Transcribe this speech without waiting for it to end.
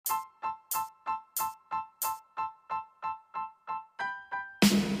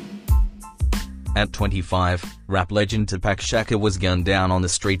At 25, rap legend Tupac Shakur was gunned down on the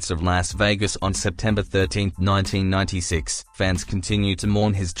streets of Las Vegas on September 13, 1996. Fans continue to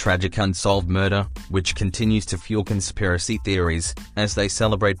mourn his tragic unsolved murder, which continues to fuel conspiracy theories, as they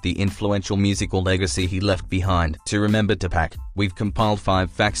celebrate the influential musical legacy he left behind. To remember Tupac, we've compiled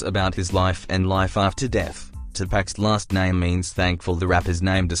 5 facts about his life and life after death. Tupac's last name means thankful. The rapper's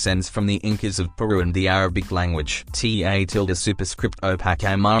name descends from the Incas of Peru and the Arabic language. TA_superscript Opac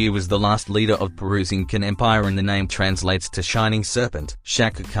Amaru was the last leader of Peru's Incan Empire, and the name translates to shining serpent.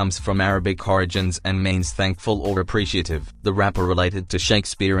 Shakur comes from Arabic origins and means thankful or appreciative. The rapper related to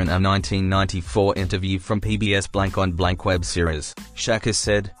Shakespeare in a 1994 interview from PBS Blank on Blank web series. Shakur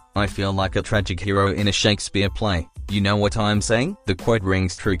said, "I feel like a tragic hero in a Shakespeare play. You know what I'm saying?" The quote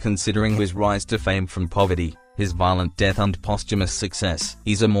rings true considering his rise to fame from poverty, his violent death and posthumous success.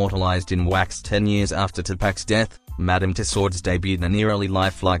 He's immortalized in wax 10 years after Tupac's death. Madame Tussauds debuted an eerily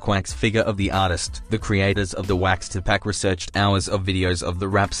lifelike wax figure of the artist. The creators of the wax Tupac researched hours of videos of the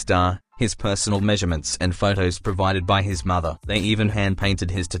rap star, his personal measurements and photos provided by his mother. They even hand-painted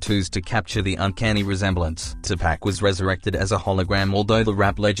his tattoos to capture the uncanny resemblance. Tupac was resurrected as a hologram. Although the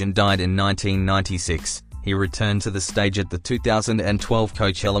rap legend died in 1996, he returned to the stage at the 2012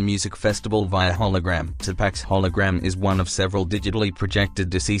 Coachella Music Festival via hologram. Tupac's hologram is one of several digitally projected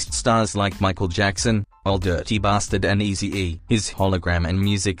deceased stars like Michael Jackson, Old Dirty Bastard and Eazy-E. His hologram and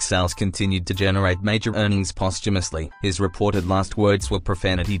music sales continued to generate major earnings posthumously. His reported last words were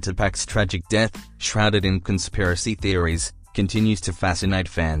profanity. Tupac's tragic death, shrouded in conspiracy theories, continues to fascinate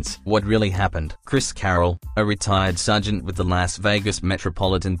fans. What really happened? Chris Carroll, a retired sergeant with the Las Vegas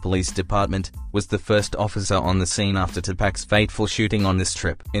Metropolitan Police Department, was the first officer on the scene after Tupac's fateful shooting on the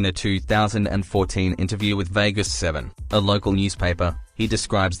Strip. In a 2014 interview with Vegas 7, a local newspaper, he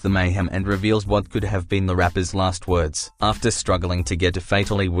describes the mayhem and reveals what could have been the rapper's last words. After struggling to get a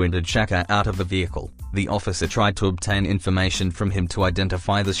fatally wounded Shakur out of the vehicle, the officer tried to obtain information from him to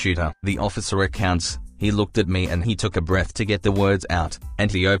identify the shooter. The officer recounts, "He looked at me and he took a breath to get the words out,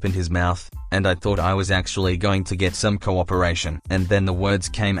 and he opened his mouth, and I thought I was actually going to get some cooperation. And then the words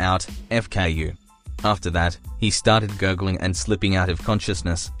came out, FKU. After that, he started gurgling and slipping out of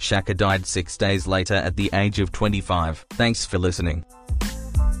consciousness." Shakur died 6 days later at the age of 25. Thanks for listening.